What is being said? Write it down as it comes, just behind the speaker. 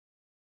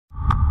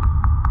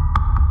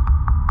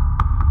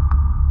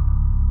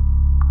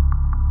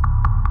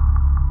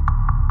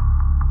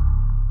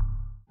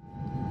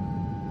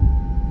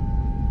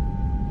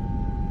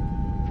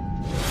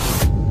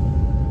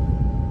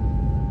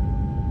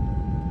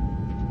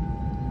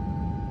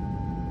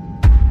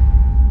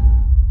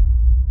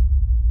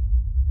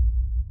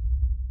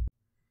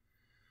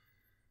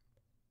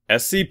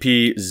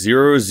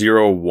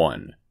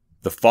SCP-001.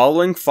 The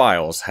following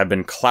files have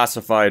been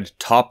classified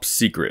top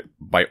secret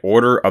by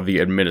order of the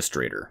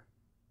Administrator.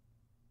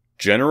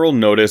 General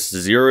Notice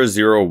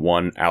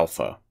 001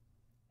 Alpha.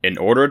 In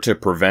order to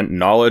prevent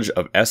knowledge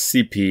of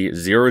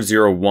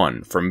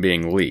SCP-001 from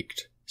being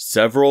leaked,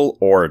 several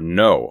or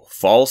no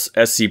false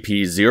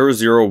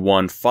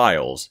SCP-001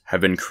 files have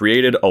been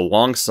created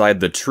alongside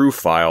the true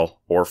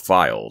file or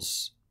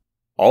files.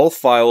 All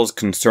files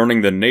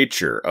concerning the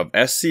nature of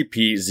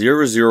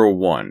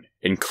SCP-001,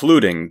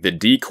 including the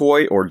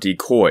decoy or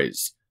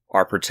decoys,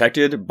 are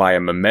protected by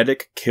a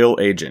memetic kill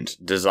agent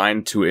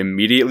designed to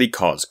immediately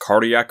cause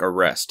cardiac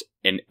arrest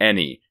in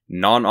any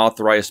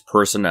non-authorized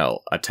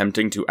personnel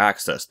attempting to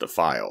access the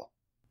file.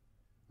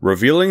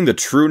 Revealing the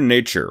true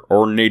nature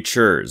or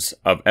natures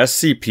of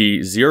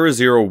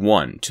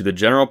SCP-001 to the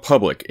general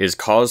public is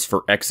cause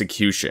for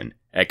execution,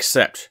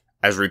 except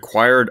as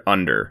required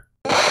under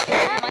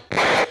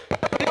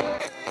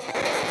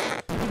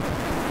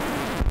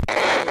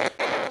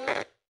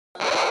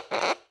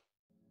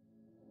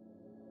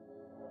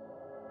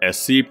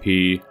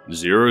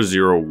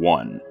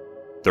SCP-001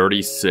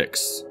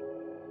 36.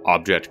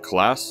 Object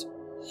Class: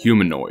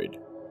 Humanoid.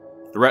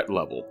 Threat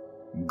Level: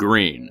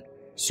 Green.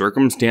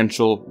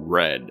 Circumstantial: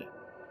 Red.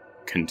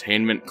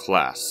 Containment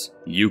Class: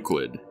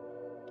 Euclid.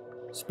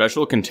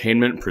 Special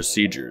Containment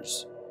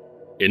Procedures.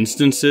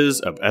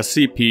 Instances of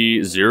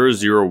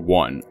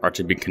SCP-001 are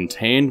to be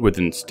contained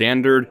within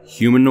standard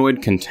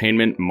humanoid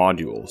containment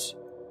modules.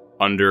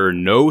 Under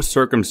no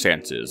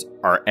circumstances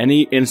are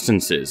any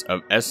instances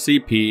of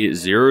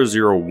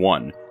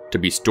SCP-001 to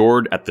be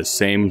stored at the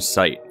same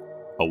site,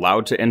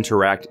 allowed to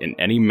interact in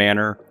any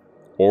manner,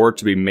 or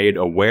to be made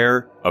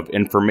aware of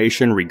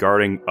information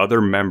regarding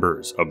other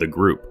members of the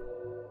group.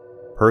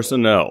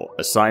 Personnel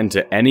assigned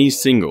to any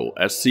single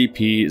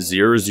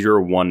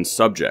SCP-001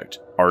 subject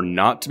are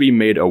not to be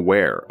made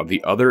aware of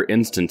the other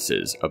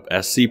instances of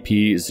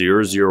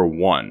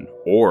SCP-001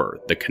 or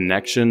the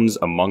connections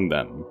among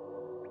them.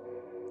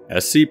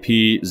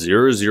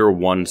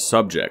 SCP-001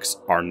 subjects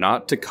are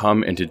not to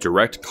come into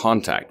direct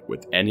contact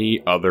with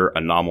any other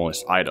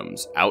anomalous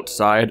items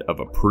outside of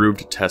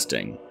approved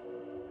testing.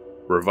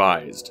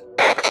 Revised.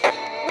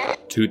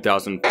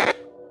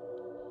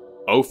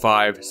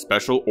 2005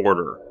 Special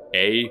Order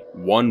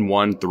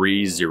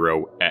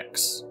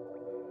A1130-X.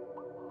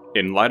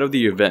 In light of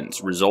the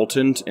events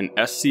resultant in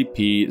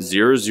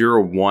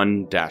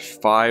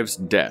SCP-001-5's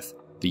death,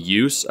 the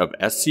use of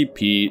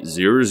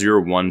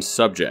SCP-001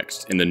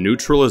 subjects in the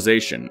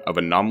neutralization of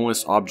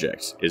anomalous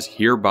objects is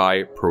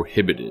hereby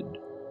prohibited.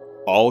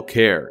 All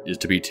care is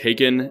to be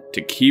taken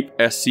to keep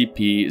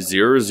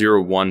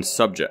SCP-001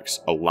 subjects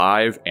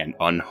alive and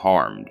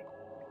unharmed.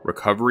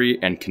 Recovery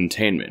and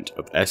containment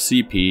of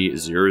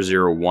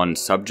SCP-001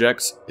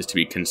 subjects is to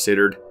be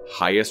considered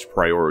highest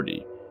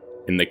priority.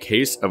 In the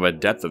case of a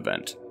death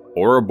event,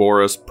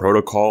 Ouroboros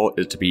Protocol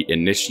is to be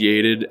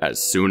initiated as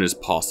soon as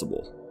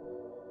possible.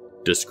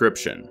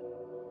 Description: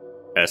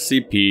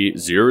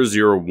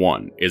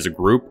 SCP-001 is a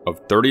group of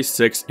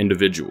 36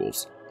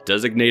 individuals,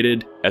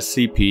 designated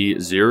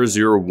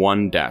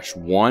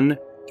SCP-001-1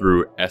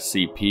 through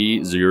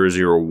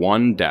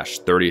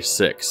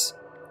SCP-001-36.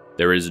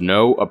 There is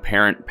no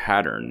apparent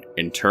pattern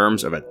in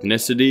terms of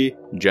ethnicity,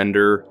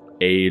 gender,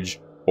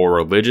 age, or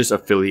religious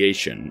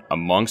affiliation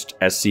amongst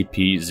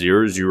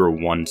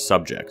SCP-001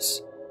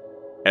 subjects.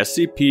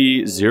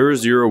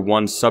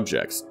 SCP-001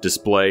 subjects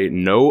display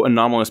no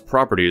anomalous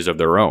properties of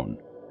their own.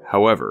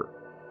 However,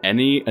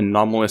 any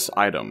anomalous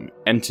item,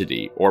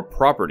 entity, or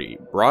property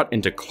brought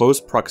into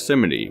close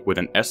proximity with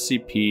an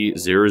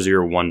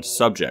SCP-001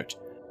 subject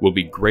will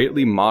be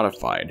greatly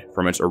modified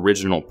from its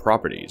original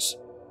properties.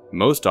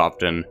 Most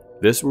often,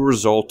 this will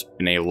result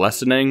in a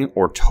lessening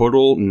or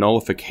total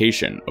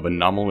nullification of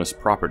anomalous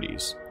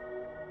properties.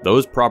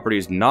 Those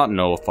properties not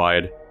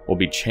nullified will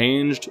be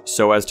changed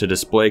so as to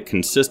display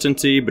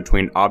consistency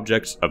between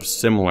objects of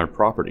similar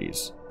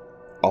properties.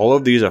 All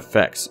of these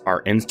effects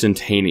are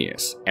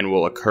instantaneous and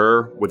will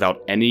occur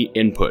without any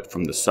input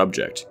from the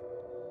subject.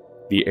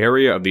 The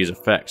area of these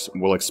effects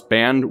will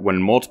expand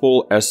when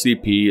multiple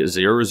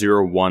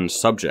SCP-001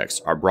 subjects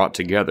are brought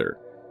together,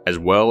 as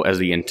well as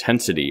the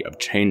intensity of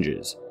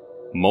changes.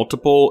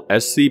 Multiple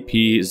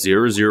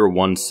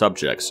SCP-001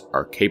 subjects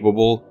are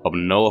capable of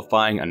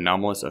nullifying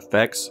anomalous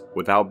effects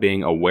without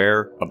being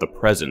aware of the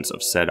presence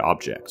of said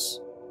objects.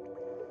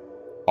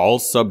 All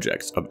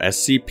subjects of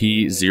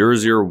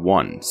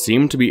SCP-001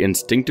 seem to be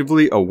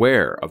instinctively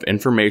aware of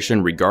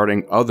information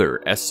regarding other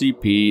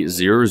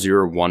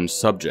SCP-001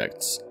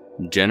 subjects,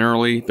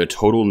 generally the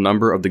total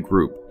number of the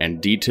group and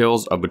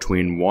details of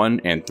between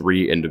 1 and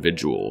 3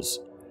 individuals.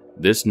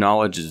 This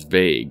knowledge is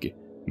vague,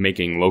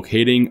 making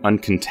locating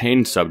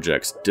uncontained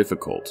subjects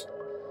difficult.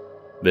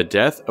 The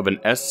death of an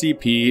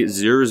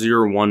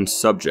SCP-001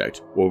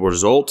 subject will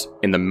result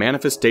in the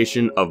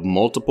manifestation of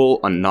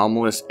multiple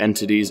anomalous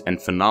entities and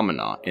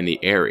phenomena in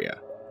the area.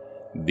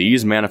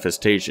 These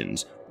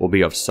manifestations will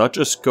be of such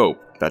a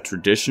scope that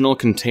traditional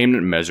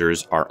containment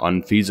measures are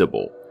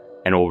unfeasible,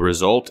 and will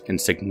result in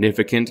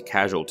significant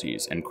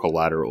casualties and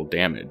collateral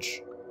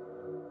damage.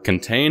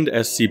 Contained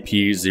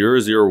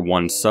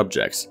SCP-001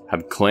 subjects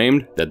have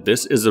claimed that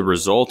this is a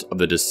result of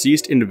the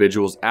deceased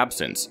individual's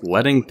absence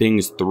letting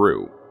things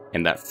through,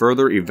 and that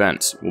further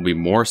events will be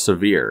more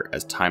severe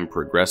as time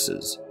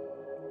progresses.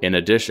 In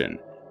addition,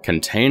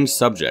 contained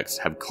subjects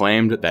have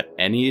claimed that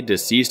any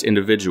deceased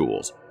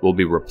individuals will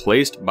be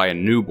replaced by a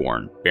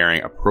newborn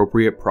bearing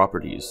appropriate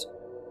properties.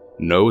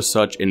 No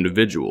such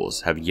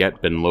individuals have yet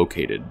been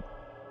located.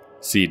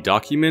 See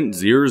Document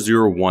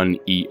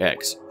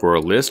 001-EX for a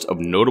list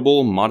of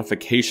notable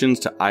modifications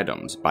to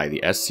items by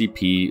the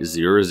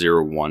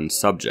SCP-001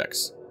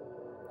 subjects.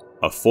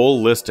 A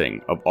full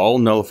listing of all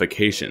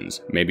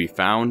nullifications may be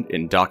found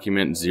in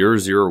Document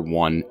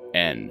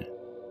 001-N.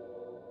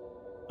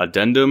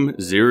 Addendum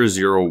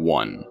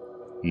 001.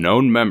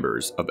 Known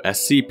members of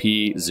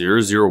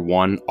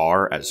SCP-001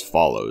 are as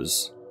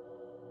follows.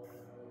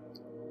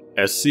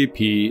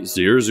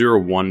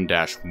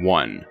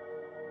 SCP-001-1.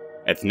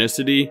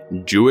 Ethnicity: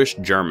 Jewish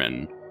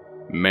German.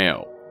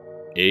 Male.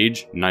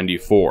 Age: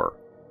 94.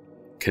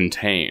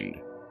 Contained.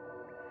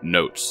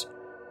 Notes: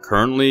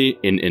 currently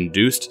in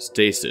induced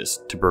stasis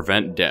to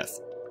prevent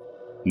death.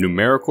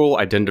 Numerical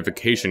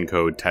identification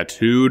code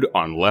tattooed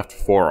on left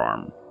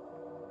forearm.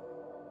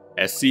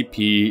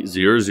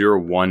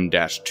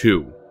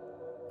 SCP-001-2.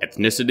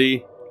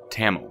 Ethnicity: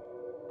 Tamil.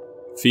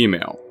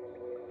 Female.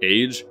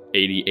 Age: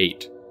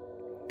 88.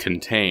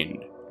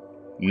 Contained.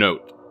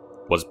 Note: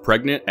 was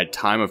pregnant at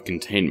time of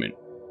containment.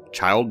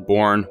 Child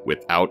born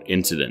without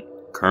incident.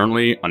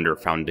 Currently under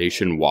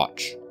Foundation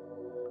watch.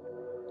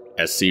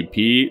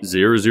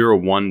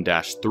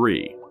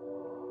 SCP-001-3.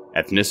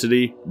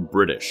 Ethnicity: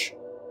 British.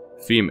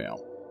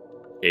 Female.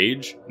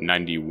 Age: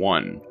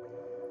 91.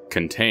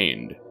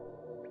 Contained.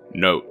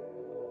 Note: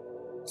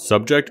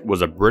 subject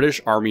was a British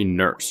Army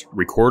nurse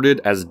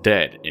recorded as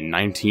dead in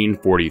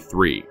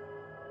 1943.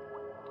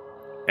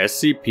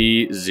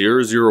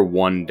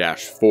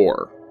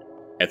 SCP-001-4.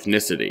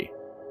 Ethnicity: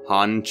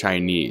 Han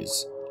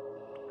Chinese.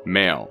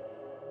 Male.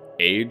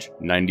 Age: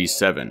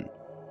 97.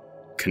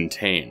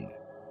 Contained.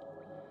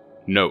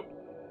 Note: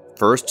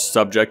 first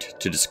subject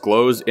to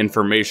disclose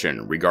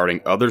information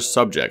regarding other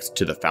subjects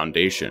to the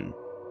Foundation.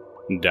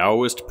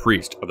 Taoist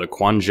priest of the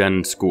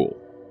Quanzhen School.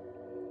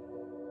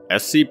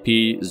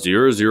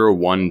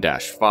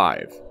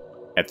 SCP-001-5.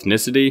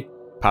 Ethnicity: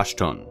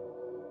 Pashtun.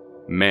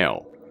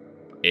 Male.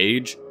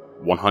 Age: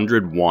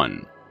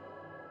 101.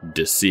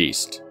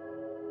 Deceased.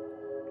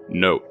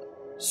 Note: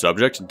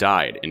 subject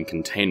died in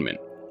containment.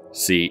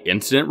 See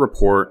Incident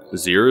Report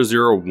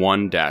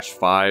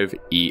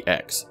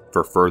 001-5-EX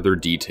for further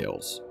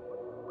details.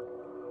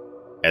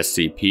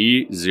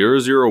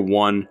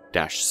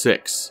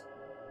 SCP-001-6.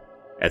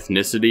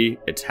 Ethnicity: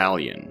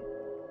 Italian.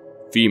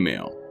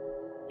 Female.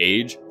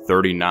 Age: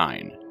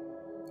 39.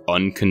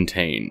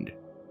 Uncontained.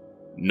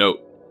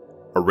 Note: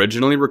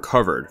 originally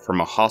recovered from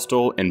a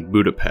hostel in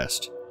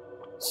Budapest.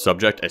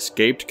 Subject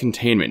escaped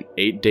containment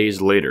 8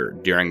 days later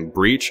during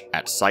breach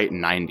at Site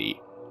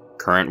 90.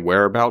 Current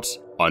whereabouts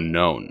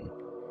unknown.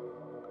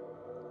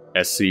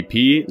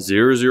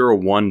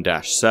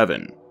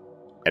 SCP-001-7.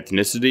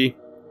 Ethnicity: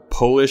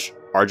 Polish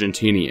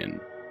Argentinian.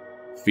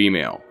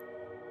 Female.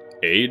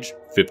 Age: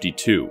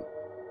 52.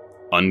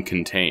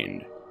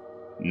 Uncontained.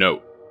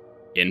 Note: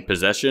 in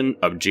possession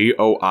of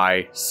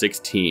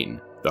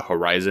GOI-16, the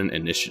Horizon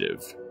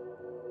Initiative.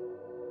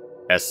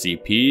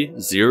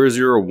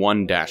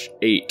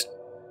 SCP-001-8.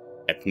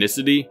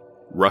 Ethnicity: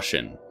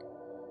 Russian.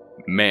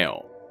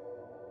 Male.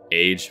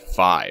 Age: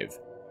 5.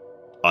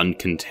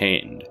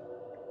 Uncontained.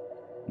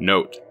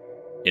 Note: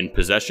 in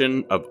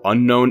possession of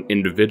unknown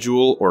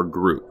individual or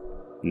group.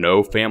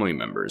 No family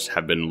members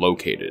have been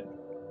located.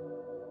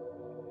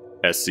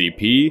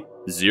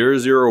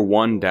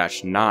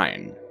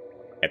 SCP-001-9.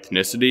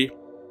 Ethnicity: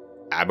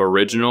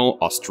 Aboriginal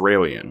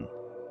Australian.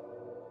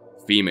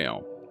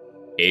 Female.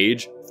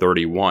 Age: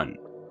 31.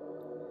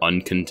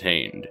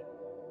 Uncontained.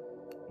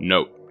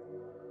 Note: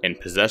 in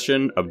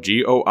possession of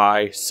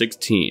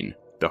GOI-16,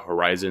 the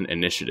Horizon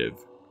Initiative.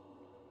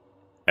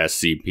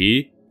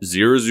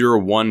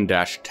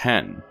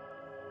 SCP-001-10.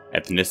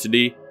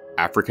 Ethnicity: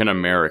 African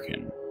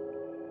American.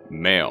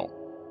 Male.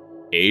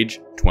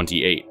 Age: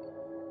 28.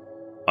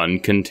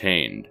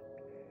 Uncontained.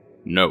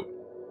 Note: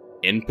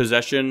 in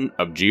possession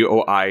of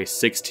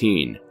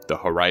GOI-16, the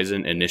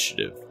Horizon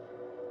Initiative.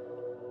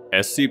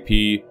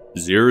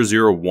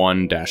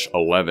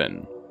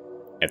 SCP-001-11.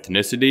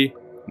 Ethnicity: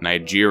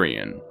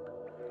 Nigerian.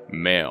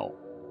 Male.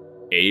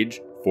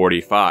 Age: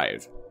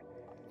 45.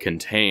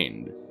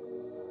 Contained.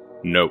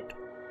 Note: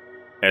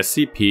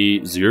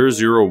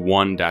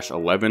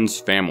 SCP-001-11's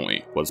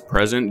family was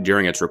present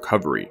during its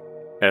recovery.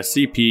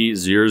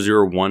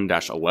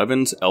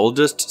 SCP-001-11's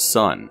eldest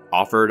son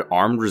offered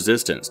armed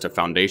resistance to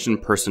Foundation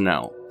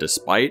personnel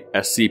despite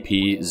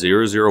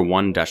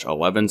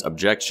SCP-001-11's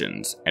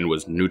objections and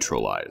was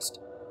neutralized.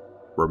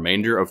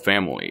 Remainder of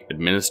family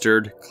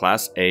administered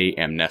Class A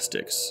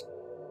amnestics.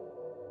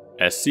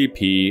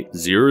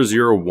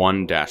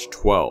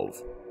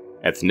 SCP-001-12.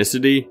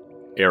 Ethnicity: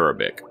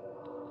 Arabic.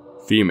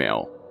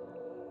 Female.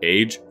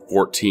 Age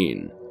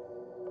 14.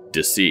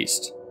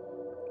 Deceased.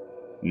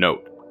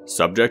 Note: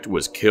 subject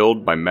was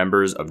killed by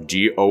members of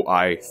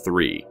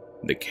GOI-3,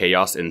 the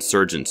Chaos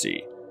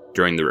Insurgency,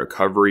 during the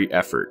recovery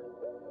effort.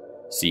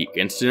 See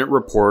Incident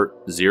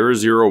Report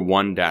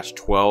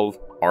 001-12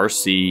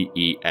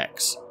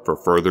 RCEX for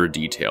further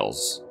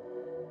details.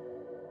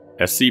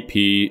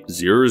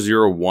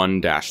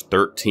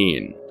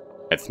 SCP-001-13.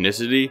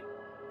 Ethnicity: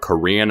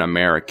 Korean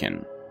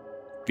American.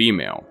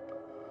 Female.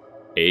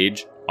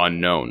 Age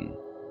unknown.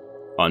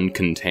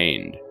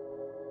 Uncontained.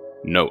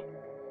 Note: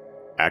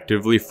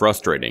 actively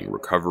frustrating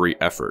recovery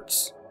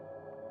efforts.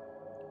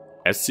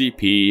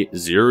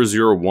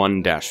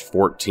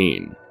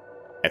 SCP-001-14.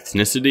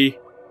 Ethnicity: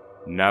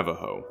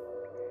 Navajo.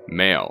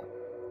 Male.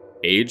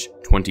 Age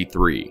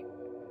 23.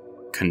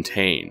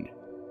 Contained.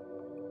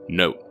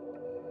 Note: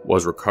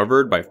 was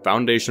recovered by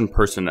Foundation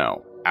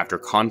personnel after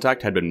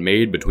contact had been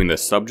made between the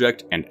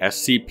subject and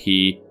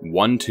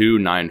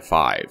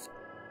SCP-1295.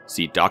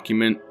 See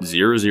Document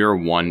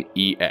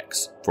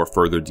 001-EX for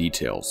further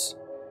details.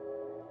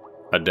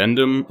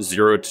 Addendum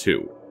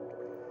 02.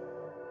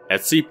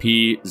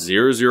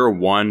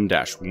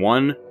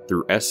 SCP-001-1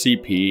 through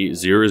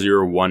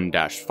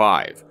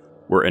SCP-001-5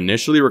 were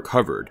initially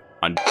recovered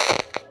on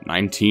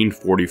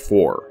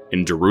 1944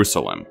 in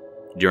Jerusalem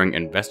during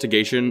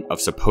investigation of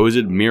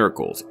supposed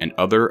miracles and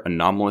other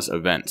anomalous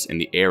events in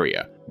the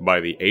area by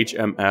the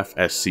HMF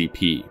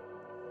SCP.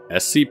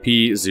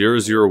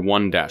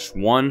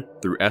 SCP-001-1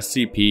 through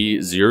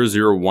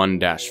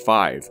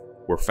SCP-001-5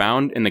 were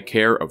found in the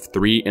care of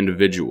 3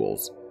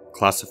 individuals,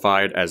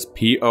 classified as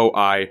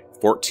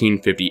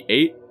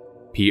POI-1458,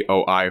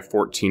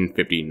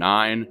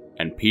 POI-1459,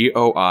 and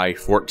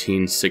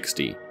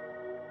POI-1460.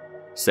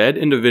 Said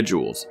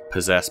individuals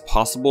possess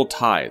possible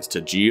ties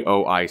to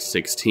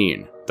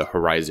GOI-16, the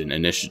Horizon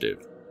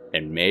Initiative,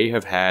 and may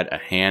have had a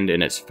hand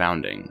in its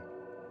founding.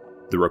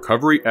 The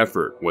recovery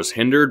effort was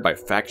hindered by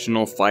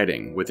factional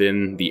fighting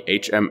within the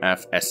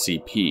HMF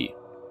SCP.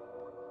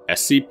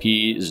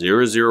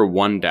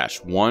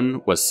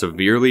 SCP-001-1 was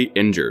severely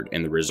injured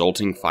in the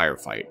resulting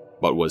firefight,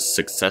 but was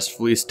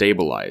successfully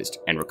stabilized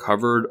and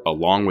recovered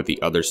along with the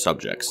other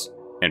subjects,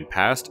 and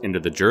passed into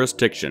the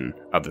jurisdiction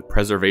of the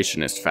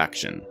Preservationist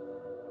faction.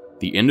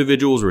 The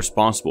individuals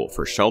responsible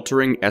for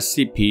sheltering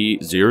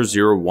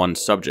SCP-001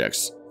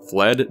 subjects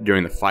fled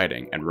during the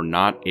fighting and were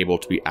not able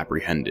to be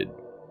apprehended.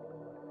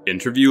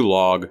 Interview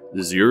Log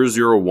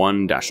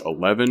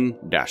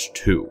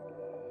 001-11-2.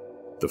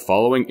 The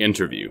following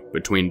interview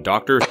between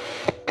Dr.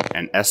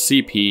 and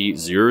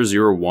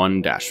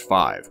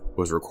SCP-001-5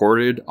 was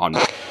recorded on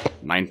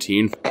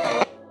 19.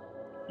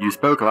 You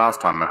spoke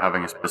last time of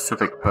having a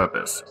specific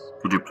purpose.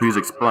 Could you please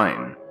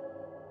explain?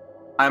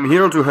 I'm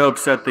here to help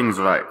set things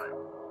right.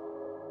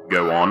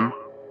 Go on.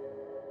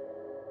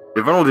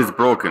 The world is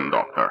broken,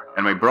 Doctor,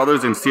 and my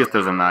brothers and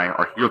sisters and I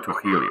are here to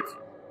heal it.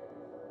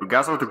 To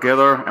gather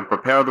together and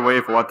prepare the way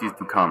for what is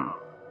to come.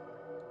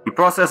 The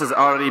process has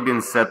already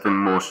been set in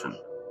motion,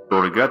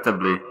 though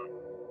regrettably,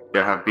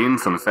 there have been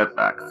some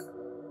setbacks.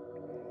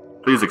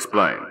 Please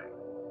explain.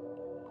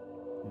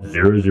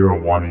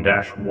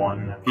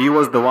 001-1. He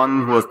was the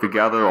one who was to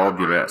gather all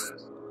the rest.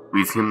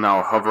 With him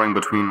now hovering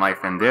between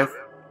life and death,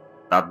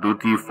 that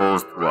duty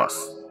falls to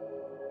us.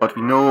 But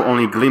we know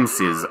only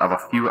glimpses of a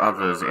few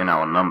others in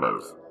our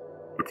numbers.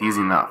 It is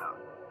enough.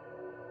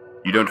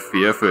 You don't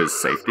fear for his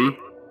safety?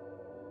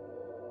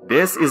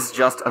 This is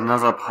just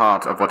another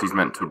part of what is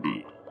meant to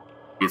be.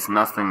 It's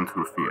nothing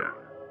to fear.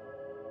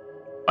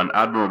 An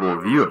admirable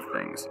view of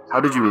things. How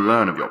did you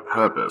learn of your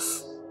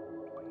purpose?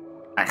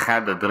 I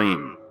had a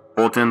dream.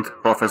 Potent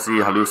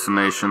prophecy,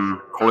 hallucination,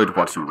 call it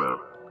what you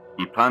will.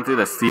 He planted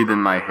a seed in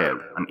my head,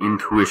 an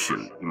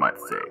intuition, you might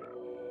say.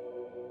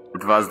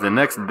 It was the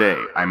next day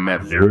I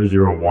met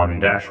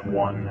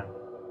 001-1.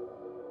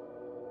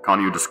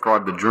 Can you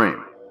describe the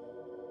dream?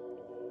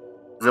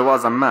 There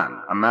was a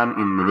man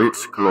in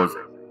rich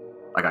clothing,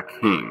 like a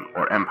king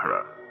or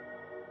emperor.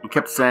 He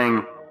kept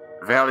saying,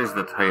 "Where is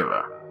the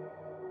tailor?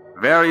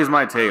 Where is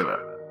my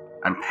tailor?"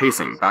 and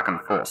pacing back and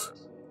forth.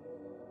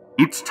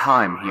 Each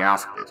time he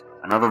asked it,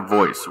 another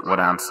voice would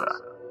answer,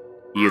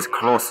 "He is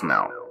close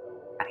now,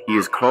 and he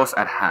is close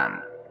at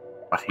hand,"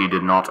 but he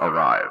did not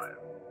arrive.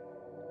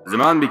 The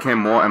man became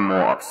more and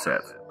more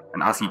upset,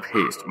 and as he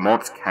paced,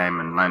 moths came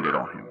and landed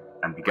on him,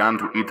 and began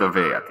to eat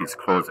away at his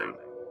clothing.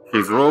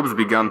 His robes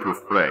began to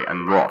fray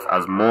and rot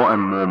as more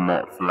and more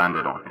moths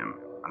landed on him,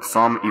 and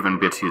some even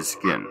bit his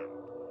skin.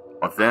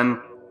 But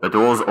then, the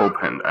doors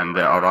opened and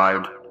there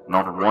arrived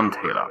not one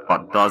tailor,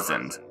 but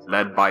dozens,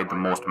 led by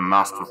the most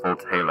masterful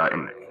tailor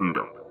in the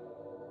kingdom.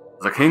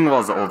 The king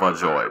was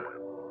overjoyed,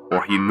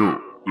 for he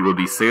knew he would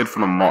be saved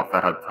from the moth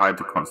that had tried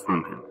to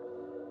consume him.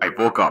 I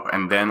woke up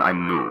and then I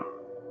knew.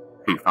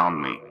 He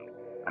found me,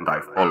 and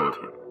I followed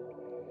him.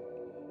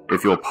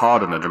 If you'll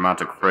pardon the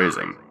dramatic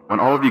phrasing,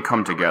 when all of you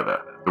come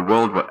together, the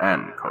world will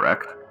end,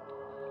 correct?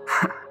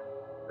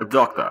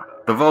 Doctor,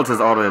 the world has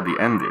already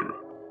ended.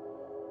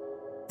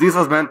 This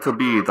was meant to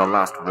be the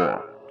last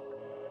war.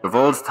 The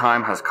world's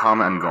time has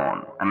come and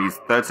gone, and is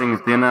stretching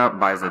thinner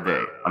by the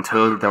day,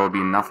 until there will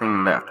be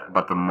nothing left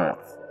but the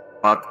moths.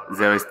 But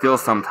there is still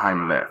some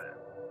time left.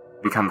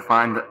 We can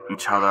find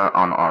each other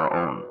on our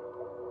own.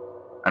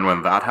 And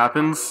when that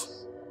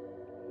happens,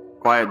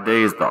 quiet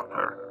days,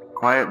 Doctor.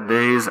 Quiet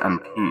days and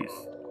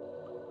peace.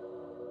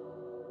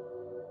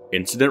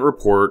 Incident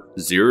Report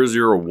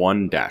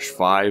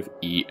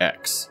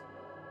 001-5EX.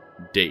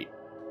 Date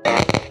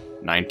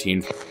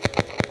 19.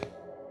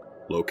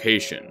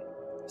 Location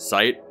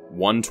Site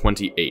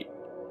 128.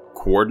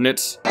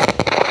 Coordinates.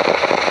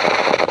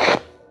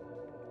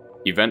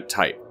 Event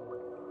Type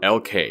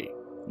LK.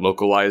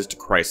 Localized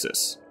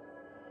Crisis.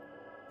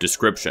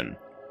 Description: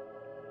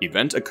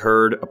 Event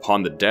occurred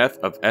upon the death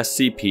of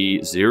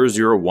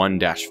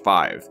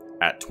SCP-001-5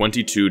 at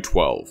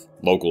 2212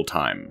 local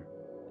time.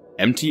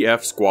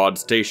 MTF squad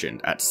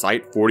stationed at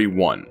Site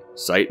 41,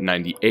 Site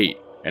 98,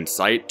 and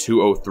Site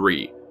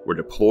 203 were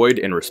deployed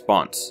in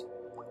response.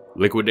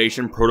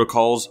 Liquidation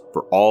protocols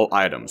for all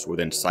items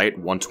within Site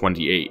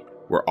 128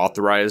 were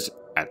authorized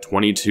at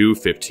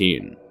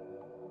 2215.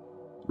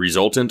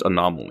 Resultant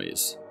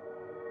anomalies: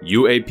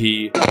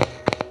 UAP,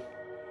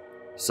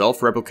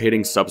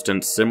 self-replicating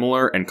substance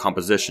similar in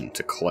composition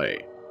to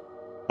clay.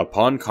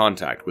 Upon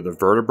contact with a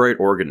vertebrate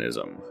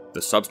organism,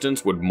 the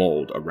substance would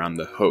mold around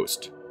the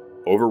host,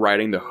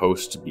 overriding the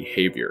host's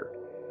behavior.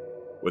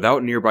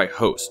 Without nearby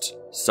hosts,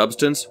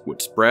 substance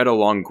would spread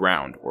along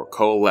ground or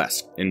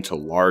coalesce into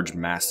large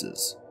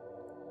masses.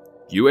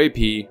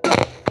 UAP,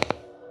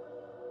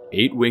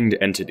 8-winged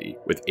entity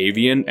with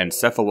avian and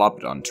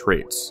cephalopodon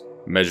traits,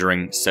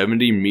 measuring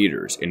 70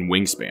 meters in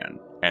wingspan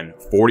and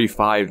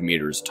 45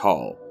 meters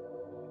tall,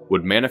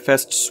 would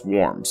manifest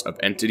swarms of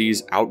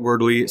entities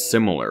outwardly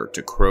similar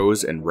to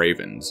crows and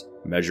ravens,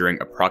 measuring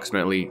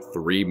approximately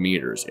 3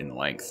 meters in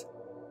length.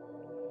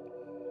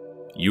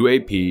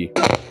 UAP,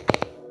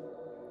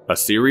 a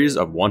series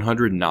of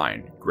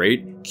 109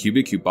 great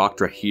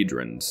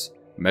cubicuboctahedrons,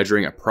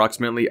 measuring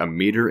approximately a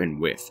meter in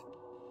width.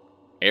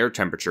 Air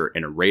temperature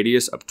in a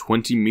radius of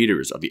 20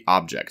 meters of the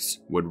objects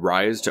would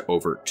rise to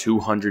over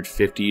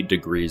 250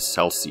 degrees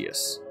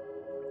Celsius.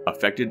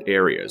 Affected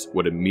areas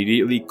would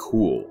immediately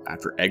cool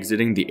after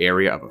exiting the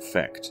area of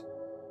effect.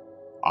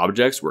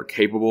 Objects were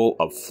capable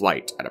of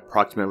flight at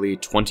approximately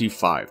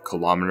 25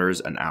 kilometers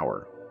an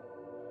hour.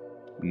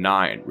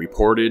 9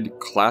 reported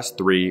Class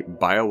 3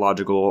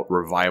 biological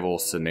revival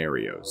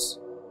scenarios.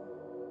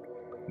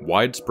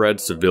 Widespread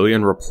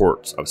civilian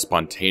reports of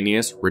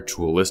spontaneous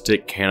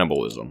ritualistic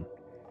cannibalism.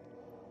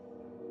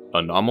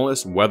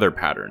 Anomalous weather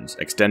patterns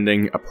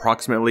extending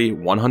approximately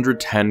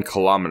 110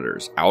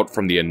 kilometers out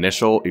from the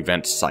initial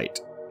event site.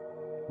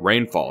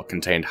 Rainfall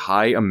contained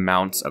high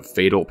amounts of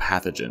fatal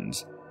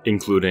pathogens,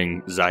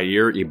 including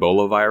Zaire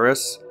Ebola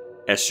virus,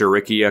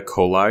 Escherichia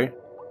coli,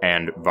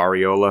 and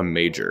Variola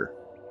major.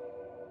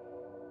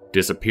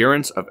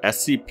 Disappearance of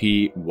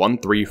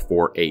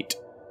SCP-1348.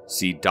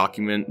 See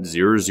Document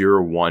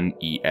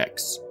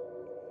 001-EX.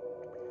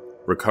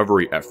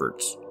 Recovery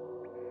efforts.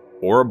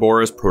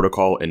 Ouroboros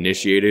Protocol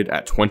initiated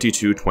at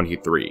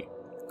 2223,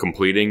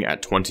 completing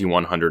at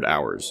 2100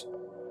 hours.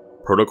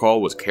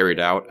 Protocol was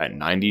carried out at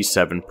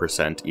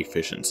 97%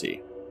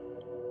 efficiency.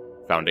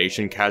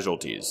 Foundation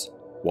casualties,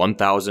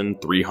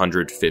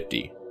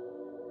 1,350.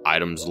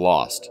 Items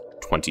lost,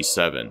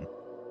 27.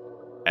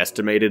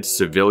 Estimated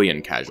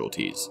civilian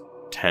casualties,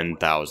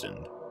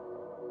 10,000.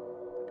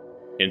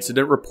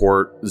 Incident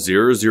Report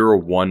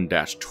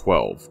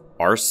 001-12,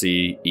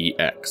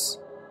 RCEX.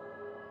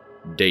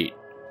 Date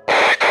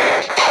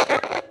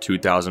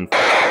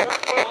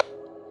 2005.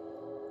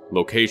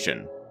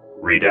 Location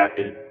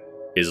Redacted.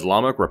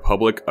 Islamic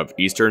Republic of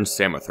Eastern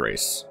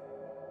Samothrace.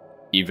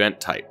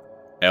 Event Type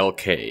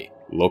LK,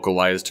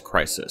 Localized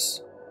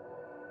Crisis.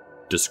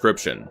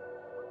 Description: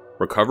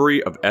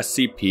 Recovery of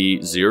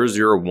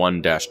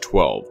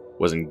SCP-001-12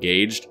 was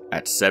engaged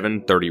at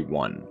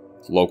 7:31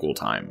 local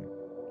time.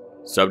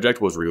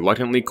 Subject was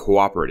reluctantly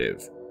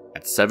cooperative.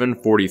 At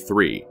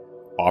 7:43,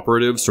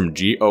 operatives from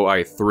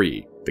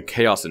GOI-3, the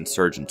Chaos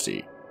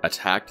Insurgency,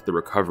 attacked the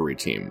recovery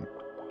team.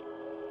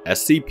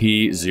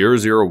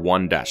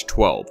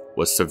 SCP-001-12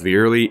 was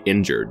severely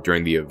injured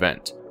during the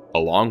event,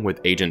 along with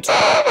Agents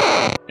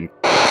and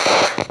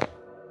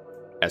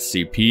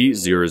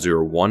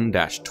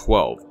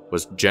SCP-001-12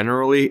 was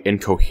generally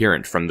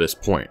incoherent from this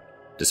point,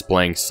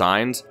 displaying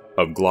signs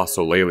of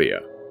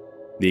glossolalia.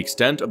 The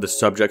extent of the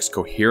subject's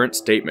coherent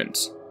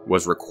statements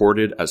was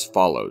recorded as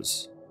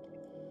follows.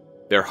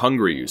 "They're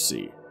hungry, you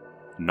see.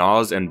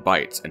 Gnaws and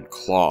bites and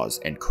claws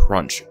and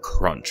crunch,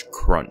 crunch,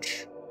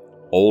 crunch.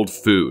 Old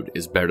food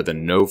is better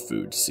than no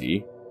food,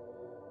 see?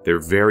 They're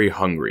very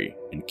hungry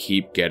and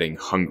keep getting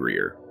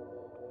hungrier."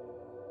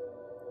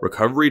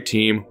 Recovery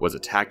team was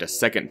attacked a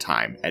second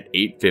time at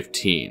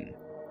 8:15,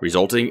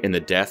 resulting in the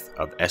death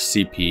of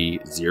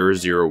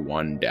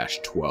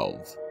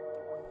SCP-001-12.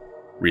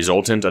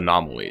 Resultant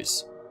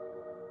anomalies: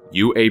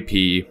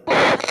 UAP,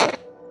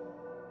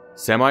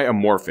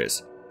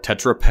 semi-amorphous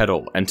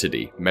tetrapedal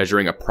entity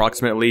measuring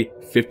approximately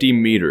 50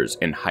 meters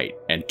in height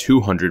and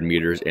 200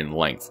 meters in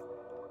length.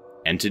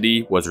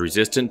 Entity was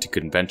resistant to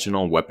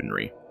conventional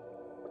weaponry.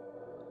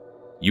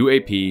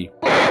 UAP.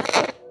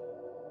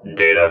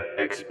 Data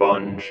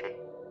expunged.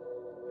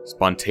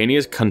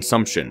 Spontaneous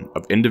consumption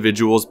of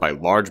individuals by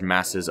large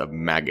masses of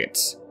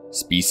maggots.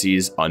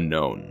 Species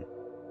unknown.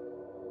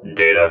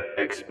 Data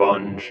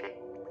expunged.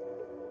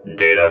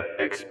 Data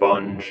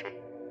expunged.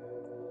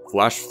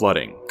 Flash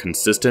flooding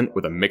consistent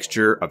with a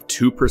mixture of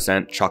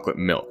 2% chocolate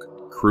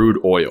milk, crude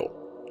oil,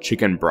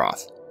 chicken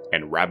broth,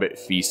 and rabbit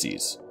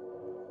feces.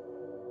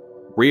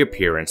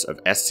 Reappearance of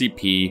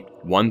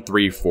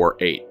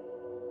SCP-1348.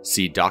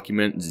 See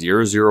Document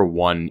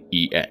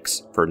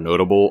 001-EX for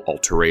notable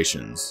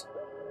alterations.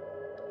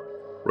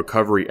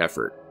 Recovery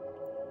effort.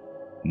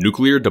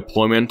 Nuclear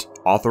deployment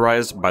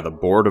authorized by the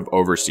Board of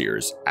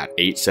Overseers at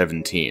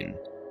 8:17.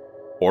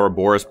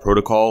 Ouroboros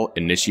Protocol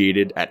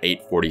initiated at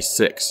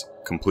 8:46,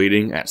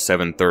 completing at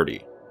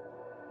 7:30.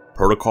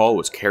 Protocol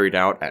was carried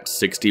out at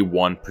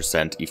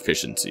 61%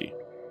 efficiency.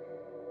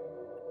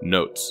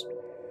 Notes: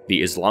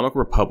 the Islamic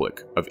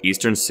Republic of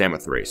Eastern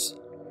Samothrace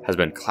has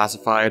been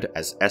classified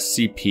as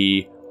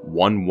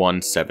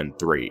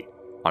SCP-1173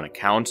 on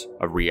account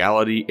of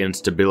reality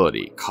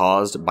instability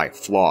caused by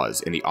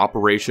flaws in the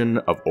operation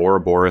of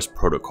Ouroboros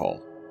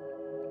Protocol.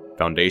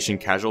 Foundation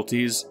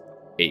casualties,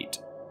 8.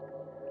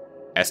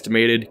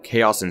 Estimated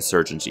Chaos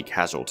Insurgency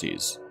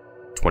casualties,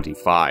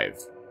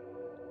 25.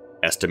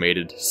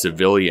 Estimated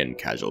civilian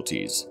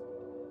casualties,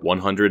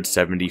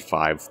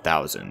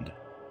 175,000.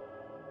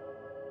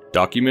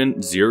 Document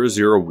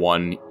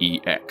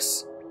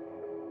 001-EX.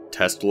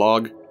 Test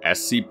log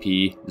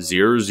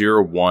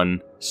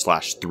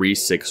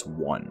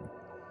SCP-001/361.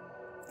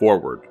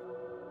 Forward.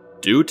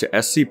 Due to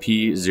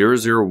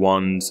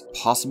SCP-001's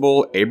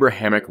possible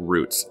Abrahamic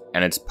roots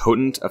and its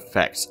potent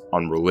effects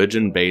on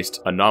religion-based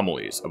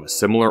anomalies of a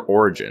similar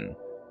origin,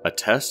 a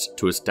test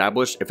to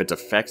establish if its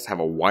effects have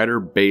a wider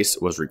base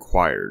was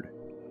required.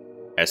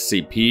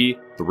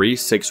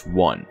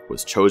 SCP-361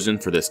 was chosen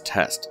for this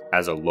test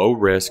as a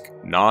low-risk,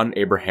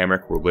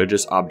 non-Abrahamic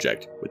religious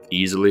object with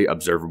easily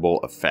observable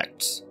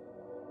effects.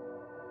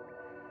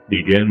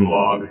 Begin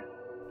log.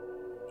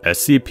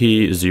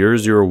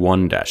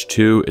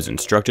 SCP-001-2 is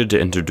instructed to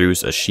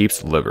introduce a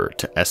sheep's liver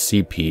to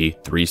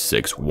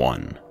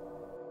SCP-361.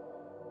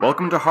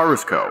 Welcome to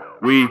Harusko.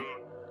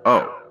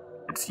 Oh,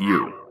 it's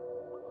you.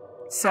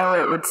 So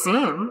it would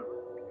seem.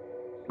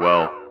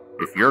 Well,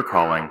 if you're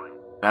calling,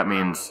 that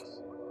means...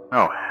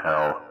 Oh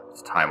hell,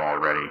 it's time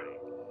already.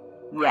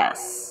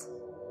 Yes.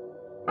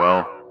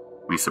 Well,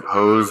 we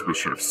suppose we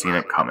should have seen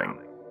it coming.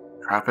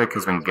 Traffic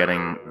has been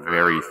getting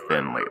very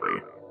thin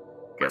lately.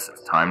 Guess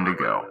it's time to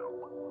go.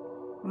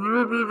 You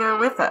will be there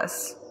with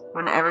us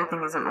when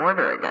everything is in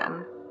order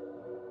again.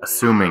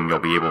 Assuming you'll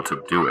be able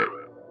to do it.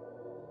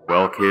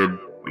 Well, kid,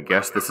 we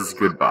guess this is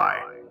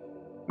goodbye.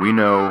 We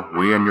know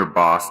we and your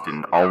boss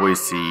didn't always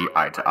see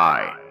eye to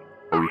eye,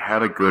 but we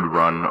had a good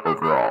run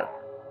overall.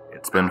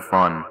 It's been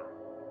fun.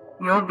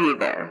 You'll be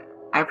there,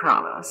 I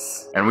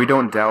promise. And we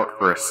don't doubt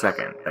for a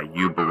second that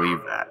you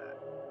believe that.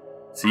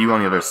 See you on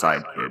the other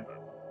side, kid.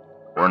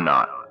 Or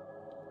not.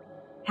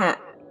 Heh,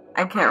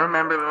 I can't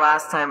remember the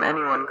last time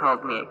anyone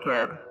called me a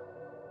kid.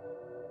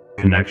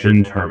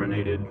 Connection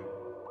terminated.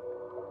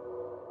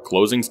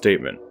 Closing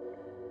statement.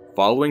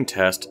 Following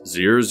test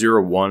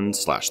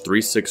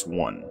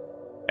 001/361,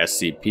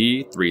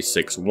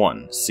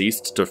 SCP-361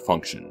 ceased to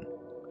function.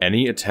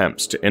 Any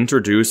attempts to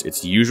introduce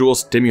its usual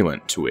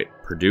stimulant to it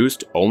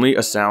produced only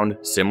a sound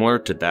similar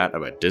to that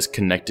of a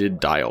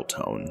disconnected dial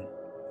tone.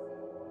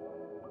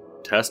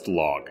 Test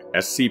log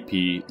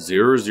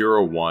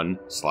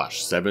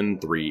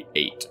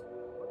SCP-001/738.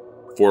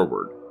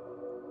 Forward.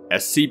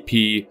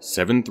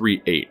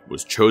 SCP-738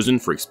 was chosen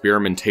for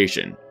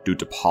experimentation due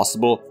to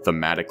possible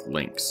thematic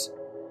links.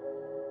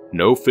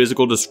 No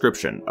physical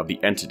description of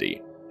the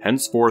entity,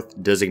 henceforth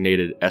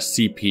designated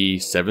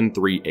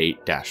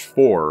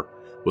SCP-738-4,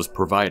 was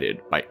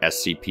provided by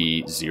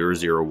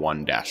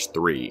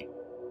SCP-001-3.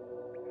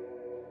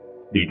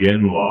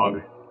 Begin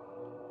log.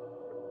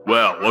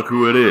 Well, look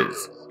who it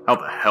is. How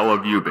the hell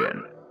have you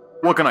been?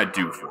 What can I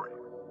do for you?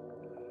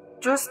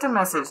 Just a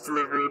message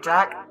delivery,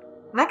 Jack.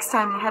 Next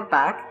time you head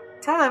back,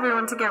 tell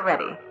everyone to get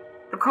ready.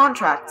 The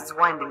contract is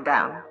winding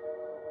down.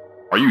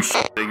 Are you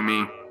shitting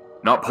me?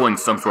 Not pulling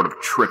some sort of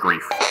trickery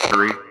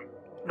f***ery?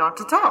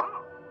 Not at all.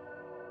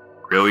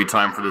 Really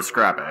time for the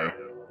scrap, eh?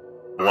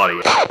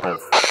 Bloody asshole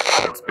f***,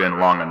 it's been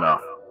long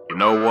enough. You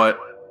know what?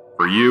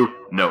 For you,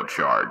 no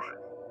charge.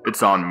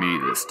 It's on me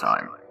this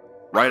time.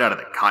 Right out of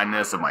the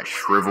kindness of my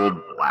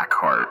shriveled black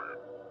heart.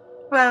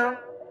 Well,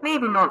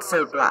 maybe not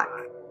so black.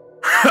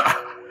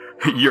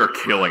 You're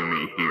killing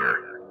me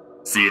here.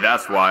 See,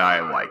 that's why I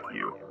like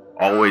you.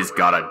 Always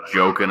got a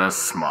joke and a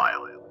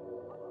smile.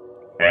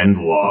 End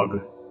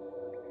log.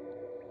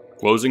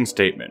 Closing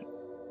statement.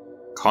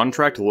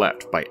 Contract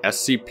left by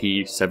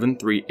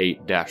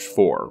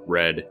SCP-738-4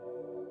 read,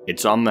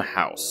 "It's on the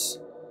house.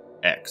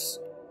 X."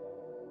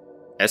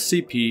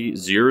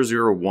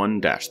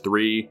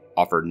 SCP-001-3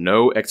 offered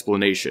no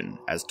explanation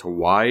as to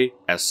why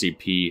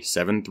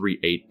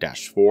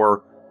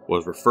SCP-738-4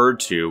 was referred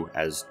to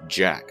as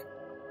Jack.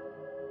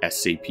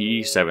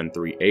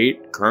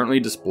 SCP-738 currently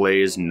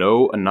displays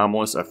no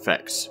anomalous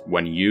effects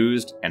when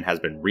used and has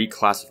been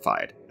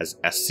reclassified as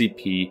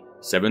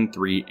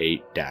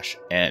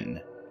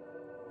SCP-738-N.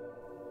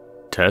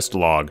 Test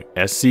Log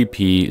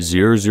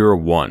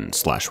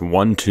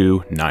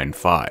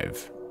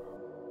SCP-001/1295.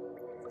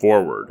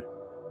 Forward.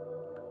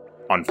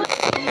 On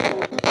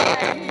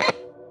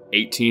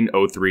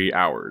 1803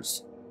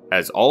 hours.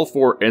 As all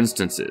 4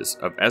 instances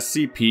of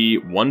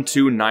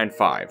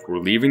SCP-1295 were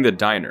leaving the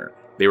diner,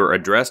 they were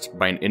addressed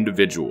by an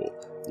individual,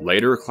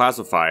 later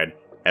classified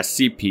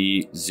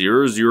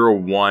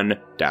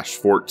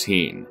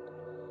SCP-001-14.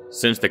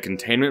 Since the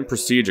containment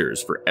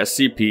procedures for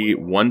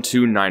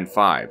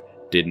SCP-1295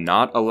 did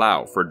not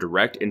allow for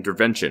direct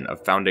intervention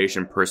of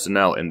Foundation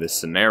personnel in this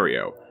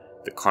scenario,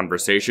 the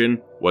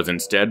conversation was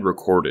instead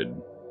recorded.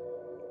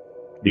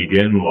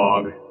 Begin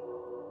log.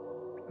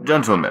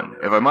 Gentlemen,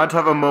 if I might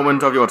have a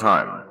moment of your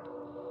time.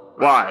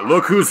 Why,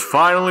 look who's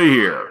finally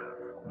here.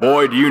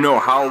 Boy, do you know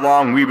how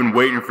long we've been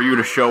waiting for you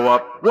to show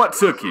up? What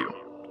took you?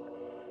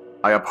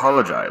 I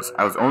apologize.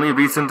 I was only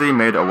recently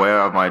made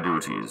aware of my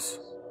duties.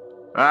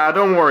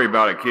 Don't worry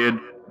about it, kid.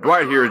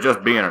 Dwight here is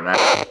just being an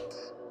ass.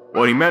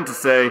 What he meant to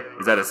say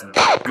is that it's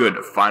good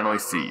to finally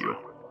see you.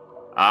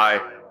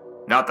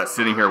 Not that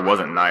sitting here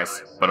wasn't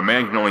nice, but a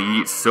man can only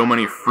eat so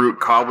many fruit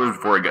cobblers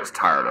before he gets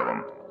tired of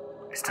them.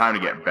 It's time to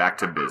get back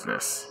to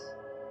business.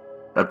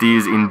 That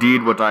is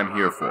indeed what I'm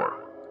here for.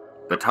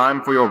 The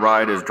time for your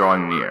ride is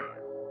drawing near.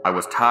 I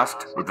was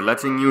tasked with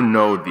letting you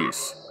know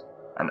this,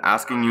 and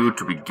asking you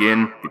to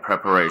begin the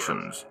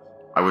preparations.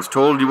 I was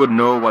told you would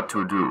know what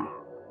to do.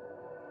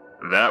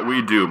 That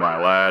we do, my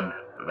lad.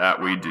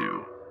 That we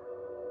do.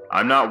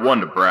 I'm not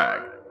one to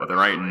brag, but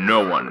there ain't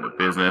no one in the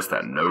business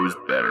that knows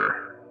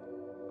better.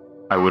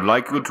 I would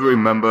like you to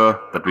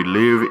remember that we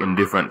live in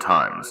different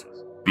times.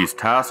 This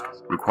task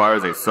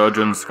requires a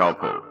surgeon's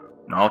scalpel,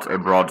 not a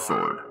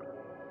broadsword.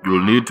 You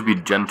will need to be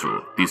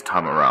gentle this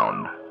time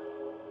around.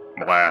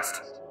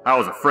 Blast. I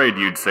was afraid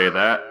you'd say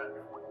that.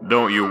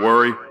 Don't you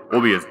worry,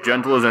 we'll be as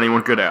gentle as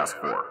anyone could ask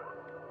for.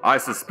 I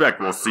suspect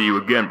we'll see you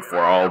again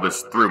before all this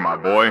is through, my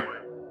boy.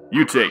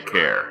 You take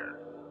care.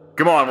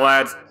 Come on,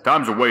 lads,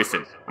 time's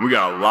wasted, and we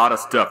got a lot of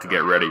stuff to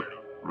get ready.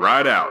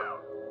 Right out.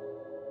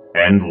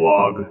 End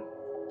log.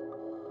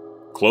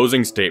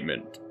 Closing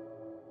statement.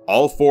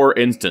 All 4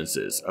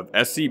 instances of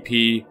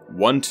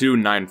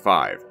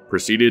SCP-1295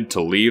 proceeded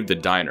to leave the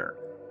diner.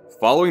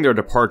 Following their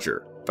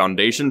departure,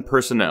 Foundation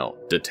personnel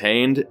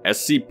detained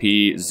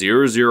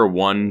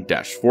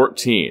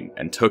SCP-001-14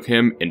 and took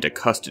him into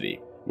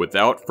custody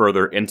without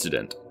further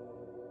incident.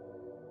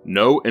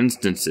 No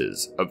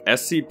instances of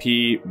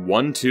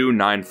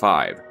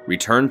SCP-1295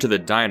 returned to the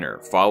diner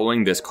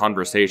following this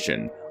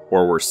conversation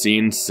or were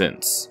seen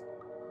since.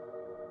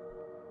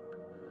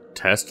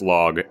 Test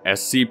Log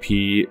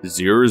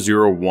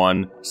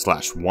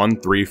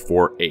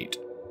SCP-001/1348.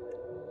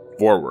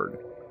 Forward.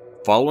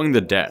 Following the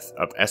death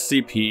of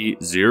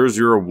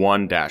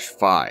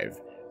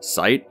SCP-001-5,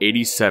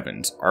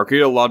 Site-87's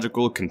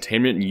Archaeological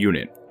Containment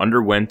Unit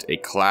underwent a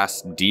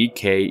Class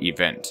DK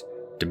event,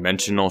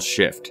 Dimensional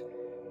Shift,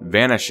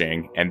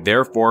 vanishing and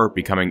therefore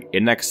becoming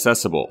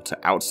inaccessible to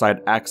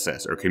outside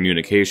access or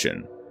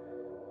communication.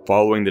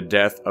 Following the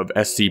death of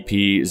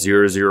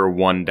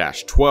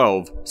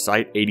SCP-001-12,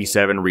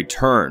 Site-87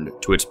 returned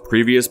to its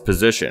previous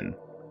position.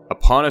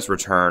 Upon its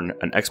return,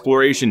 an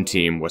exploration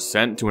team was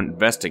sent to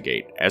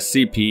investigate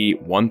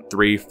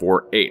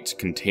SCP-1348's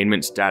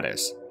containment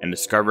status and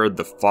discovered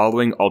the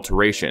following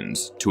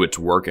alterations to its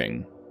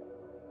working.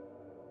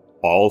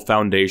 All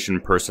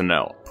Foundation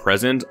personnel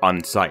present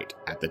on site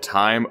at the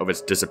time of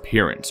its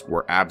disappearance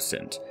were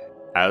absent,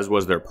 as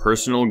was their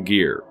personal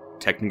gear,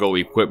 technical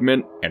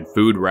equipment, and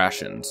food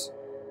rations.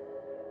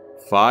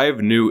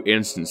 5 new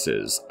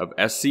instances of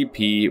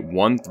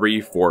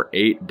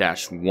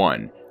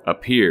SCP-1348-1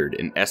 appeared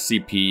in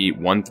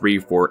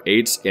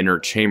SCP-1348's inner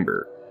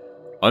chamber.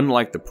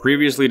 Unlike the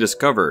previously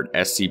discovered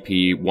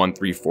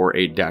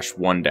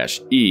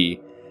SCP-1348-1-E,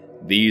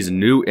 these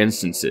new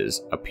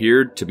instances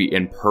appeared to be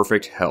in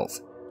perfect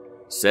health.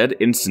 Said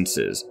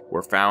instances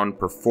were found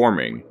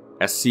performing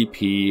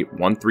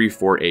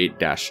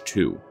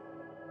SCP-1348-2.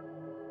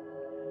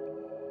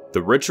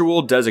 The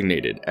ritual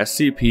designated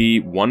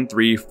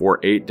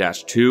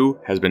SCP-1348-2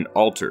 has been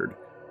altered,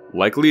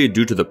 likely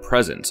due to the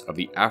presence of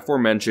the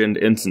aforementioned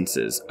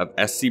instances of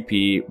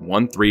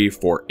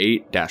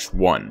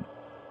SCP-1348-1.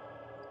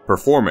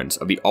 Performance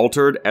of the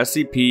altered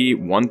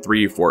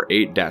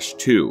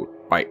SCP-1348-2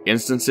 by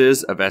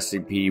instances of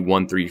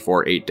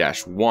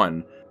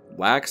SCP-1348-1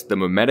 lacks the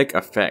mimetic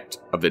effect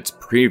of its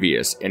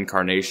previous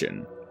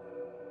incarnation.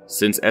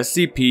 Since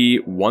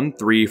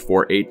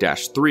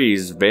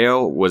SCP-1348-3's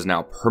veil was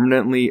now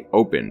permanently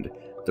opened,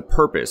 the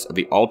purpose of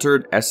the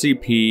altered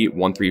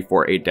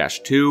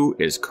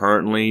SCP-1348-2 is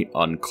currently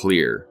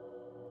unclear.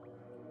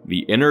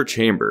 The inner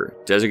chamber,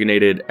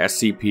 designated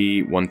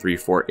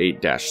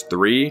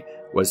SCP-1348-3,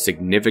 was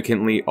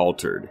significantly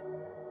altered.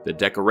 The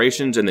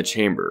decorations in the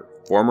chamber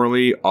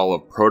formerly all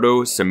of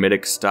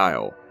Proto-Semitic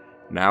style,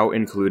 now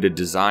included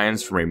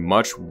designs from a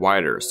much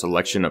wider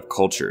selection of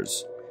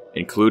cultures,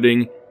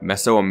 including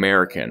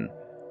Mesoamerican,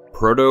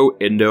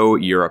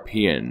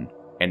 Proto-Indo-European,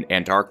 and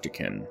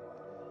Antarctican,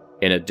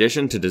 in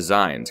addition to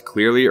designs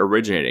clearly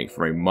originating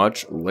from a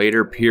much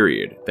later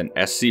period than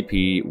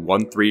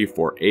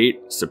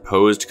SCP-1348's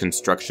supposed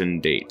construction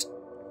date.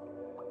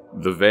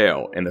 The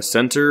veil in the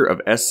center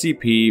of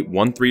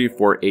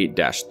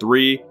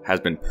SCP-1348-3 has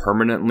been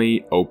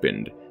permanently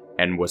opened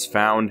and was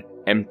found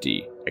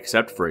empty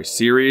except for a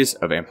series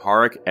of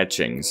Amharic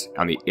etchings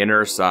on the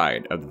inner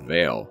side of the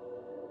veil.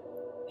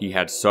 He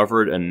had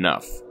suffered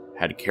enough,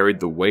 had carried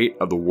the weight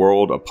of the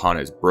world upon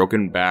his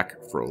broken back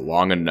for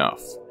long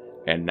enough,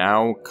 and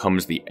now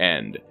comes the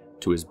end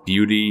to his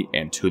beauty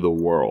and to the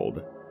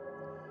world.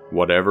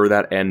 Whatever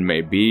that end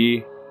may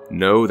be,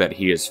 know that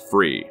he is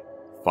free,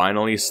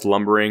 finally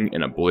slumbering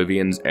in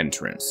Oblivion's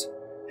entrance.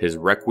 His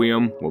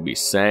requiem will be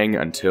sang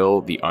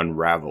until the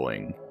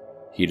unraveling.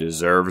 He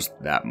deserves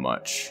that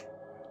much.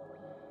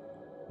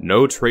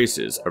 No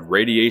traces of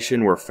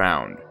radiation were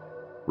found.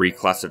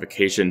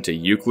 Reclassification to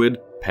Euclid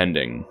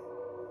pending.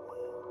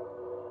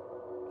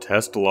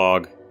 Test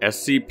log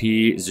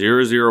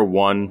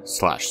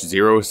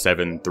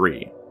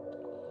SCP-001/073.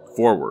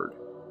 Forward.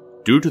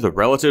 Due to the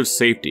relative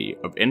safety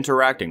of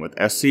interacting with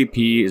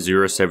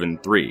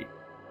SCP-073,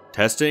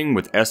 testing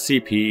with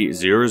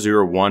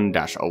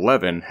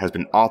SCP-001-11 has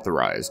been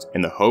authorized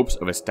in the hopes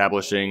of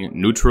establishing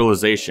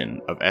neutralization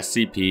of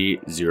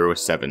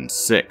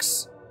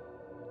SCP-076.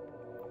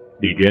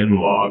 Begin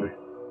log.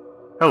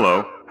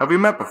 Hello, have we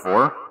met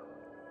before?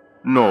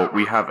 No,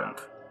 we haven't.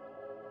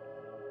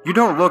 You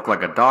don't look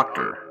like a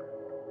doctor.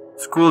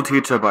 School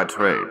teacher by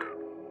trade,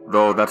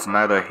 though that's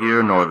neither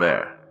here nor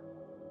there.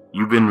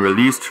 You've been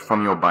released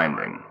from your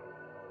binding.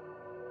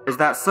 Is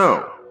that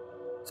so?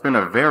 It's been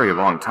a very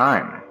long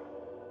time.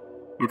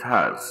 It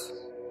has.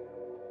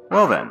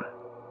 Well then,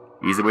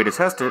 easy way to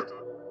test it.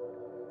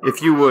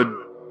 If you would...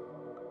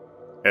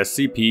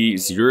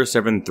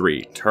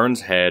 SCP-073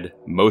 turns head,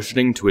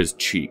 motioning to his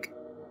cheek.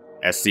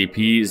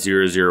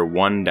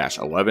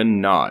 SCP-001-11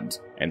 nods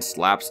and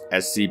slaps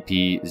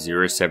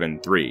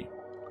SCP-073.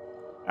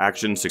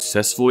 Action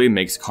successfully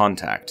makes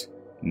contact.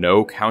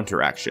 No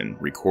counteraction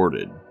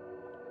recorded.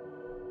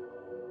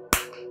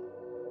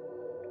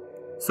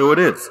 So it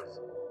is.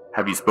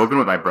 Have you spoken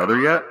with my brother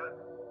yet?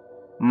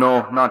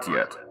 No, not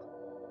yet.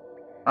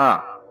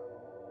 Ah.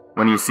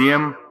 When you see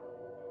him,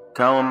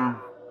 tell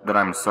him that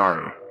I'm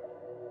sorry.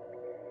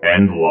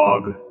 End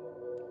log.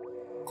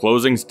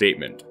 Closing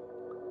statement.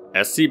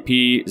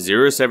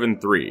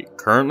 SCP-073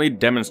 currently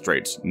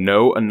demonstrates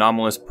no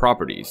anomalous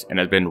properties and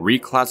has been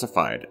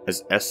reclassified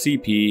as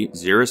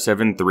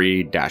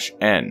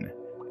SCP-073-N.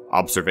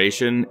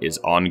 Observation is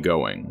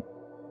ongoing.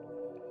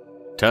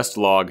 Test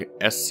log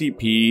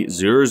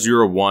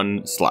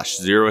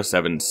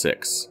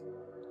SCP-001/076.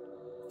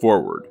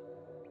 Forward.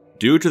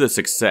 Due to the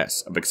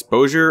success of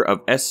exposure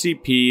of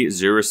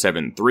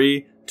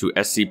SCP-073 to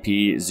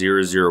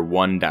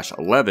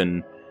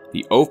SCP-001-11,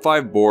 the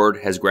O5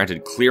 board has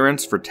granted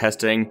clearance for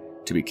testing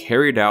to be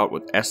carried out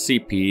with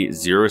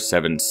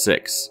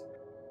SCP-076.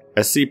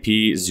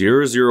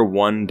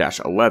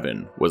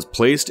 SCP-001-11 was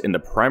placed in the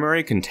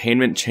primary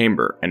containment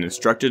chamber and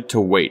instructed to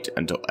wait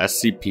until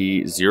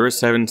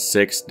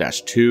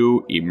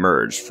SCP-076-2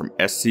 emerged from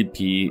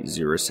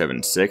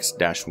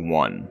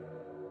SCP-076-1.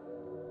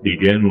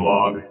 Begin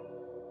log.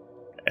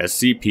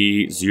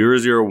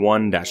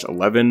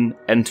 SCP-001-11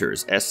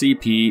 enters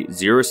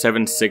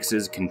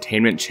SCP-076's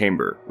containment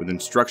chamber with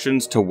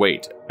instructions to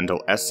wait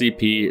until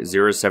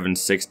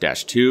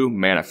SCP-076-2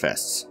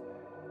 manifests.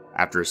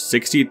 After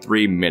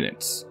 63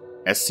 minutes,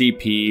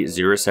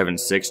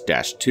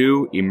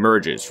 SCP-076-2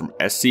 emerges from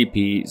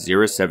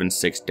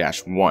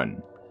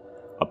SCP-076-1.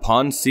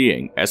 Upon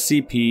seeing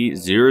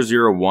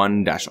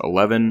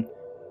SCP-001-11,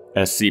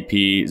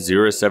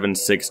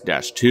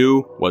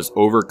 SCP-076-2 was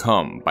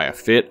overcome by a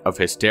fit of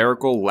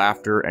hysterical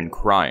laughter and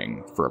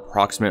crying for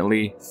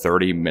approximately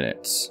 30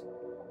 minutes.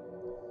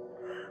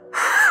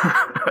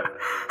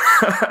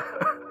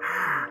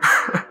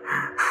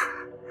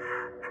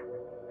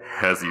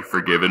 Has he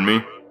forgiven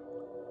me?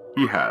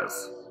 He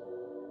has.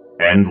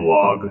 End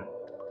log.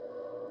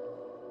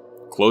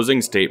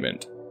 Closing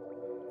statement.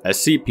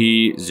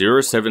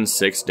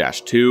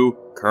 SCP-076-2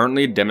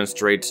 currently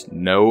demonstrates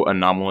no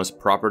anomalous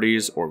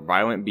properties or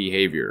violent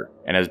behavior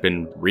and has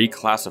been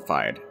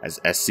reclassified as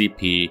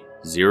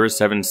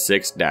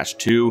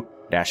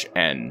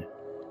SCP-076-2-N.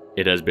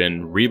 It has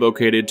been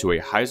relocated to a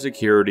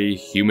high-security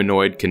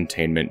humanoid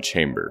containment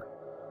chamber.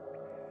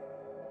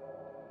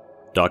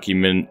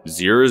 Document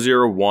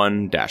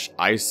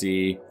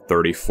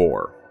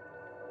 001-IC-34.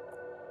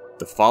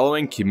 The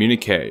following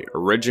communique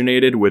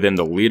originated within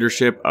the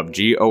leadership of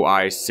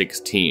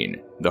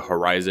GOI-16, the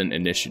Horizon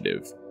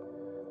Initiative.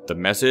 The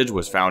message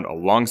was found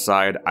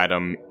alongside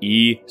item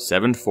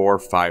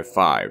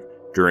E-7455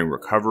 during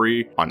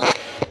recovery on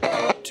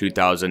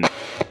 2000.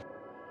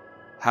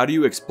 How do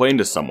you explain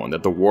to someone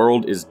that the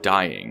world is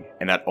dying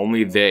and that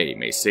only they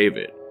may save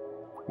it?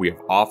 We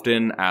have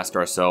often asked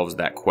ourselves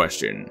that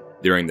question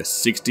during the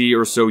 60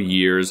 or so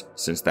years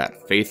since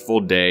that faithful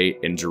day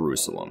in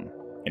Jerusalem,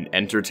 and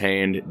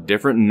entertained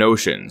different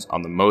notions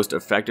on the most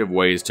effective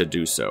ways to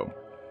do so.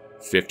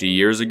 50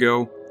 years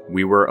ago,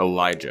 we were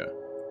Elijah,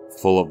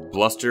 full of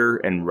bluster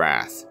and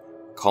wrath,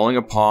 calling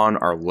upon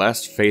our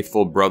less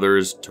faithful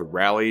brothers to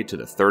rally to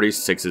the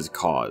 36's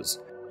cause,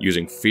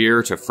 using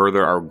fear to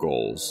further our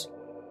goals.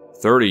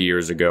 30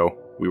 years ago,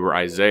 we were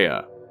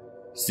Isaiah,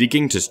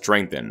 seeking to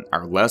strengthen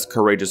our less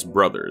courageous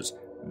brothers,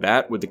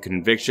 that with the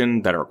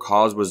conviction that our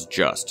cause was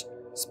just,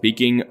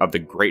 speaking of the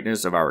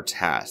greatness of our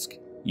task,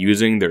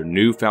 using their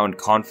newfound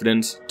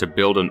confidence to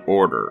build an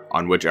order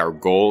on which our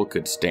goal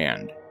could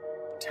stand.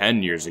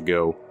 10 years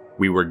ago,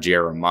 we were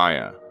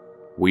Jeremiah,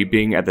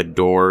 weeping at the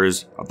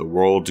doors of the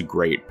world's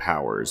great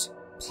powers,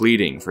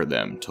 pleading for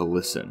them to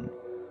listen.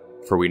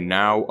 For we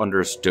now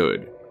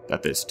understood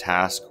that this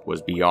task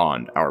was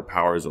beyond our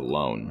powers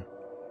alone.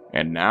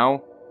 And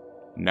now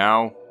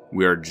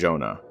we are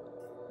Jonah,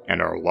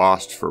 and are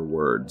lost for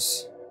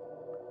words.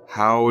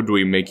 How do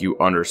we make you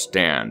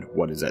understand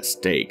what is at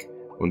stake,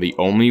 when the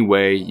only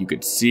way you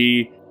could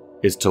see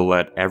is to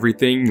let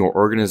everything your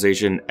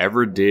organization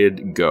ever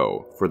did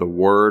go for the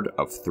word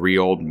of 3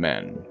 old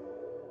men?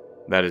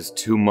 That is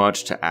too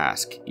much to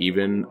ask,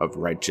 even of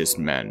righteous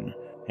men,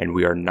 and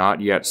we are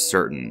not yet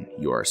certain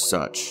you are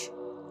such.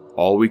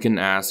 All we can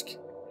ask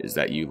is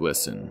that you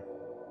listen.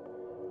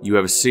 You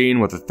have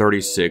seen what the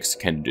 36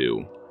 can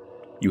do.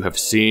 You have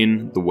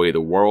seen the way the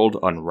world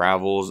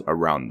unravels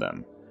around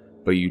them,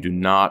 but you do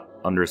not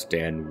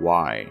understand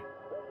why.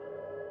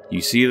 You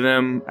see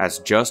them as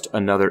just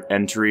another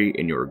entry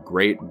in your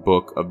great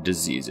book of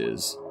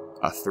diseases,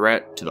 a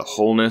threat to the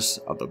wholeness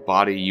of the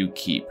body you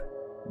keep,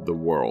 the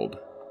world.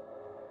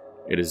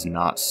 It is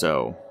not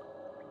so.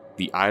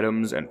 The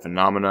items and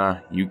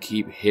phenomena you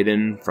keep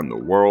hidden from the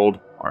world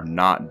are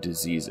not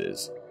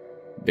diseases.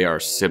 They are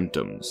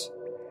symptoms.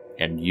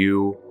 And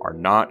you are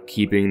not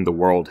keeping the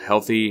world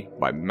healthy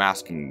by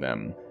masking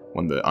them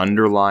when the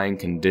underlying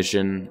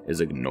condition is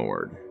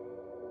ignored.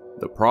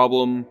 The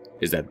problem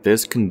is that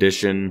this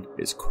condition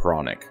is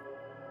chronic.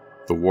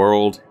 The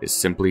world is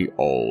simply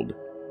old,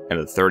 and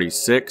the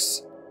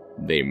 36,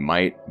 they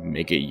might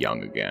make it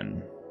young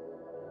again.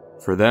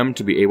 For them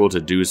to be able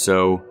to do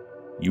so,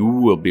 you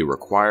will be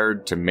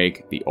required to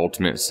make the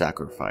ultimate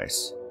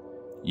sacrifice.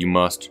 You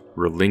must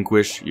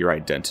relinquish your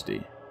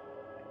identity.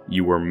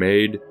 You were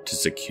made to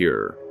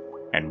secure,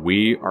 and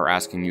we are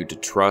asking you to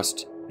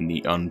trust in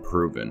the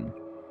unproven.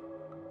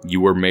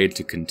 You were made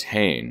to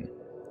contain,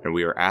 and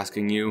we are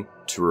asking you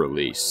to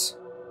release.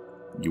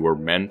 You were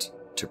meant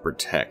to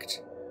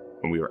protect,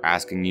 and we are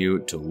asking you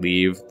to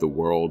leave the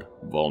world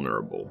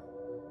vulnerable.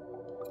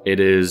 It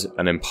is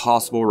an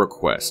impossible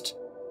request,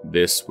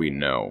 this we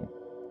know,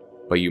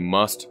 but you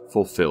must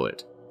fulfill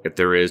it if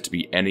there is to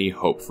be any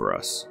hope for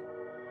us.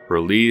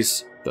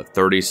 Release the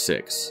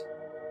 36.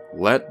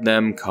 Let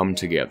them come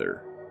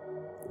together.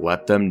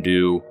 Let them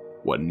do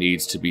what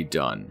needs to be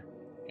done,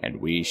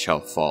 and we shall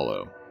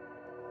follow.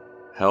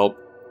 Help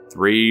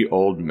 3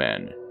 old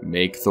men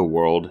make the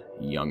world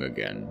young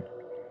again.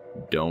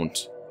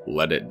 Don't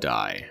let it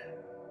die.